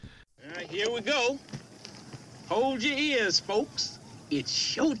Here we go. Hold your ears, folks. It's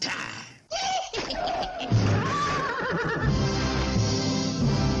showtime.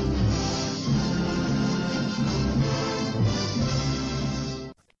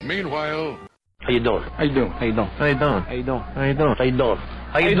 Meanwhile, How you doing? How you doing? How you doing? How you doing? How you doing? How you doing? How you doing?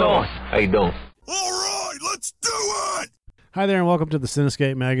 How you doing? How you doing? All right, let's do it! Hi there, and welcome to the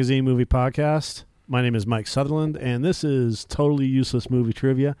Cinescape Magazine Movie Podcast. My name is Mike Sutherland, and this is Totally Useless Movie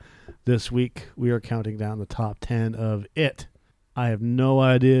Trivia. This week, we are counting down the top 10 of It. I have no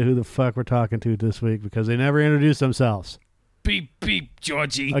idea who the fuck we're talking to this week because they never introduced themselves. Beep, beep,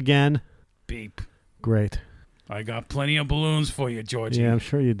 Georgie. Again? Beep. Great. I got plenty of balloons for you, Georgie. Yeah, I'm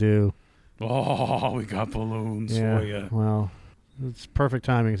sure you do. Oh, we got balloons for you. Well, it's perfect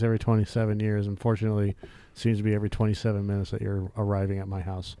timing. It's every 27 years. Unfortunately, it seems to be every 27 minutes that you're arriving at my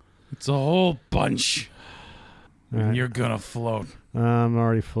house. It's a whole bunch. All And right. you're gonna float. I'm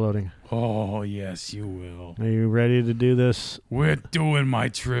already floating. Oh, yes, you will. Are you ready to do this? We're doing my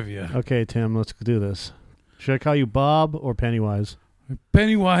trivia. Okay, Tim, let's do this. Should I call you Bob or Pennywise?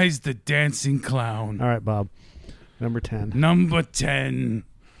 Pennywise the Dancing Clown. All right, Bob. Number 10. Number 10,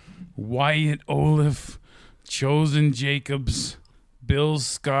 Wyatt Olive, Chosen Jacobs, Bill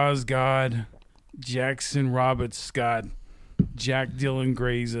Skarsgård, Jackson Robert Scott, Jack Dylan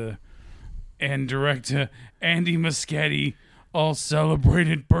Grazer, and director Andy Muschietti all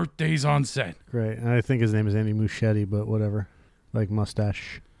celebrated birthdays on set. Great. And I think his name is Andy Muschietti, but whatever. Like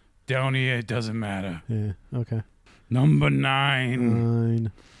mustache. Down here, it doesn't matter. Yeah, okay. Number 9,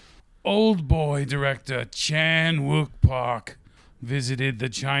 9. Old Boy director Chan Wook Park visited the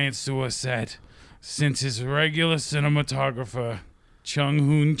giant sewer set since his regular cinematographer Chung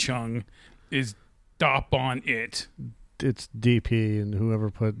Hoon Chung is dop on it. It's DP, and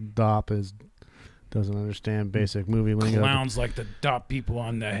whoever put DOP doesn't understand basic movie lingo. Clowns like to dop people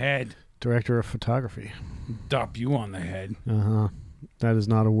on the head. Director of photography. Dop you on the head. Uh-huh. That is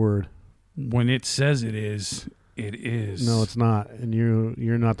not a word. When it says it is, it is. No, it's not. And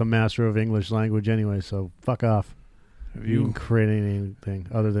you're not the master of English language anyway, so fuck off. Have You can you, create anything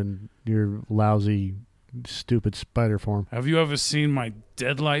other than your lousy, stupid spider form. have you ever seen my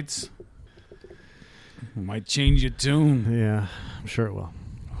deadlights? Might change your tune. Yeah, I'm sure it will.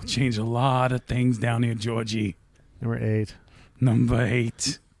 I'll change a lot of things down here, Georgie. Number 8. Number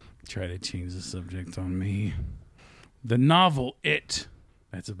 8. Try to change the subject on me. The novel It,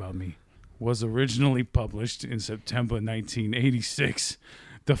 that's about me, was originally published in September 1986.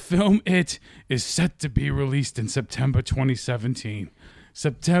 The film It is set to be released in September 2017.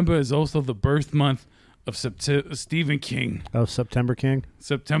 September is also the birth month of Stephen King. Oh, September King?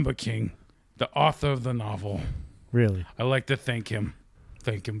 September King, the author of the novel. Really? I like to thank him.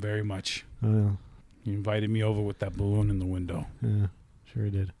 Thank him very much. Oh, He invited me over with that balloon in the window. yeah. Sure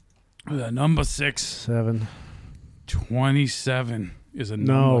he did. Number 6. 7. 27 is a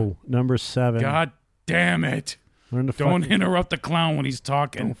number. No, number 7. God damn it. Learn to Don't fucking, interrupt the clown when he's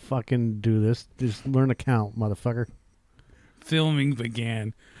talking. don't fucking do this. Just learn to count, motherfucker. Filming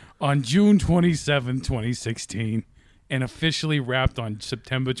began on June 27, 2016, and officially wrapped on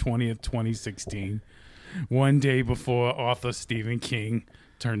September 20th, 2016, one day before author Stephen King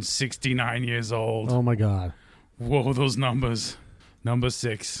turned 69 years old. Oh my God. Whoa, those numbers. Number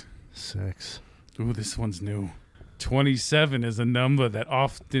 6. 6. Ooh, this one's new. 27 is a number that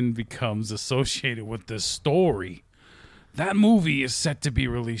often becomes associated with the story. That movie is set to be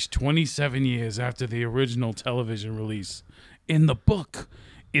released 27 years after the original television release. In the book,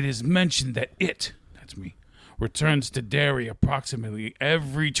 it is mentioned that that's me, returns to Derry approximately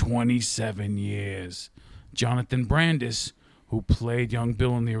every 27 years. Jonathan Brandis, who played young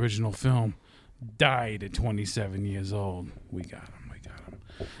Bill in the original film, died at 27 years old. We got him.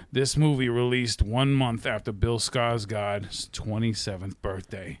 This movie released 1 month after Bill Skarsgård's 27th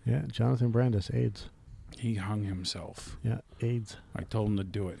birthday. Yeah, Jonathan Brandis, AIDS. He hung himself. Yeah, AIDS. I told him to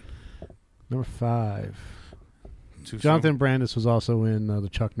do it. Number 5. Too Jonathan Brandis was also in the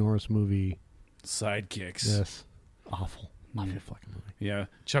Chuck Norris movie. soon. Sidekicks. Yes. Awful. Awful fucking movie. Yeah,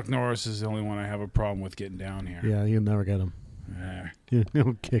 Chuck Norris is the only one I have a problem with getting down here. Yeah, you'll never get him. Yeah.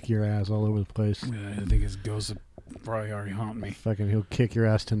 He'll kick your ass all over the place. I think his ghost would probably already haunt me. Fucking, he'll kick your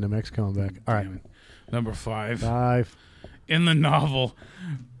ass to New Mexico and back. All right. Damn it. Number 5. 5. In the novel,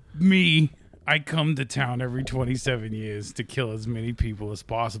 I come to town every 27 years to kill as many people as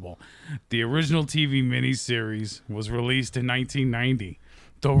possible. The original TV miniseries was released in 1990.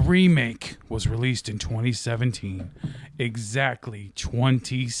 The remake was released in 2017, exactly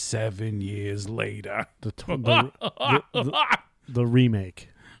 27 years later. The remake.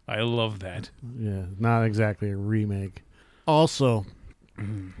 I love that. Yeah, not exactly a remake. Also,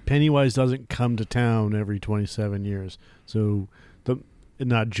 Pennywise doesn't come to town every 27 years. So,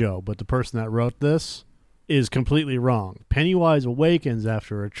 not Joe, but the person that wrote this is completely wrong. Pennywise awakens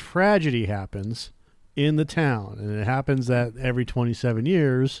after a tragedy happens in the town, and it happens that every 27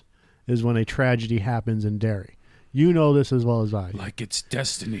 years is when a tragedy happens in Derry. You know this as well as I do. Like it's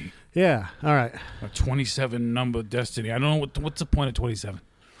destiny. Yeah, all right. A 27 number destiny. I don't know what's the point of 27.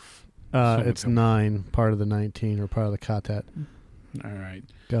 It's 9, part of the 19, or part of the quartet. All right.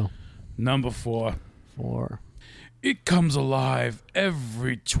 Go. Number 4. 4. It comes alive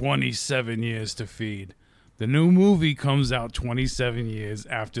every 27 years to feed. The new movie comes out 27 years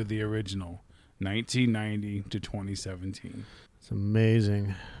after the original, 1990 to 2017. It's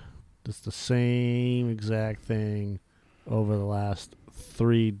amazing. It's the same exact thing over the last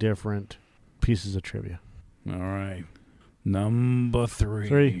 3 different pieces of trivia. All right. Number 3.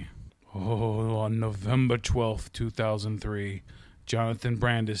 3. Oh, on November 12th, 2003, Jonathan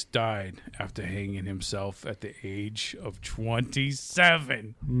Brandis died after hanging himself at the age of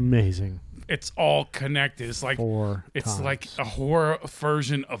 27. Amazing. It's all connected. It's like 4 it's times. like a horror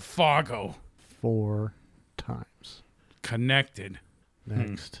version of Fargo. 4 times. Connected.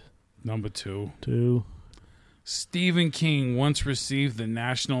 Next. Number 2. 2. Stephen King once received the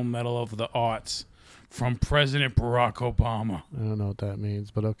National Medal of the Arts from President Barack Obama. I don't know what that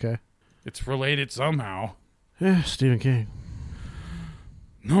means, but okay. It's related somehow. Yeah, Stephen King.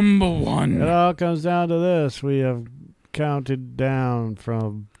 Number 1. It all comes down to this. We have counted down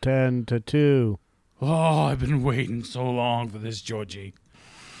from 10 to 2. Oh, I've been waiting so long for this, Georgie.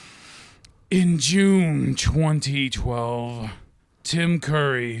 In June 2012, Tim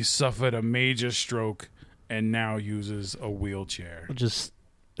Curry suffered a major stroke and now uses a wheelchair.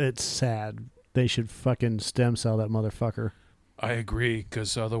 It's sad. They should fucking stem cell that motherfucker. I agree,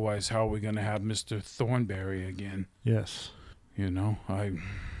 because otherwise how are we going to have Mr. Thornberry again? Yes. You know, I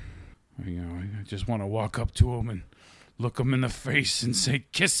just want to walk up to him and look him in the face and say,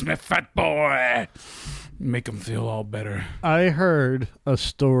 "Kiss me, fat boy." Make him feel all better. I heard a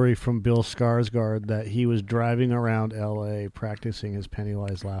story from Bill Skarsgård that he was driving around L.A. practicing his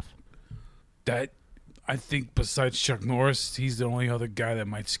Pennywise laugh. That, I think besides Chuck Norris, he's the only other guy that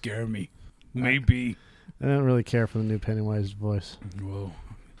might scare me. Maybe. I don't really care for the new Pennywise voice. Well,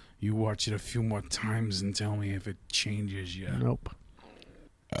 you watch it a few more times and tell me if it changes you. Nope.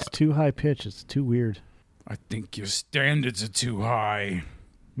 It's too high pitch. It's too weird. I think your standards are too high.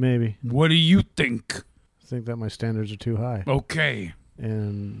 Maybe. What do you think? I think that my standards are too high. Okay.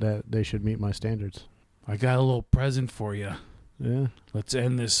 And that they should meet my standards. I got a little present for you. Yeah? Let's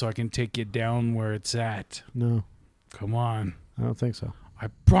end this so I can take you down where it's at. No. Come on. I don't think so. I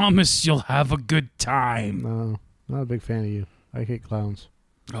promise you'll have a good time. No. Not a big fan of you. I hate clowns.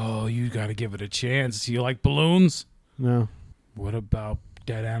 Oh, you got to give it a chance. You like balloons? No. What about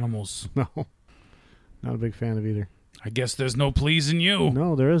dead animals? No. Not a big fan of either. I guess there's no pleasing you.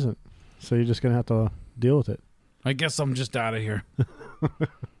 No, there isn't. So you're just going to have to deal with it. I guess I'm just out of here. All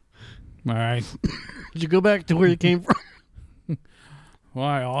right. Did you go back to where you came from?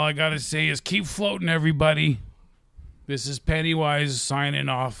 Why? All I got to say is keep floating, everybody. This is Pennywise signing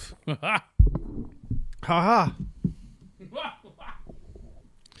off. Ha ha.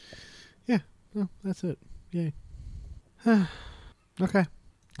 Yeah. No, that's it. Yay. Okay.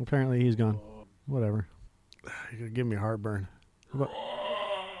 Apparently he's gone. Whatever. You're going to give me heartburn.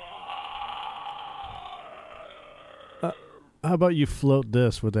 How about you float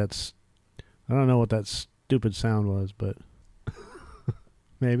this with that... I don't know what that stupid sound was, but...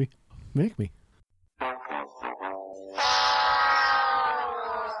 Maybe. Make me.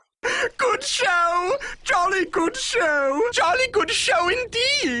 Good show! Jolly good show! Jolly good show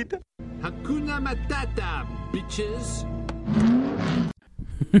indeed! Hakuna Matata, bitches.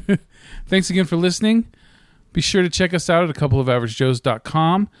 Thanks again for listening. Be sure to check us out at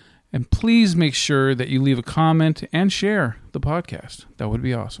acoupleofaveragejoes.com. And please make sure that you leave a comment and share the podcast. That would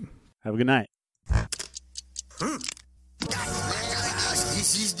be awesome. Have a good night.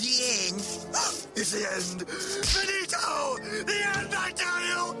 This is the end. It's the end. Finito! The end, I tell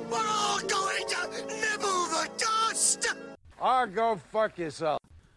you! We're all going to nibble the dust! Or go fuck yourself.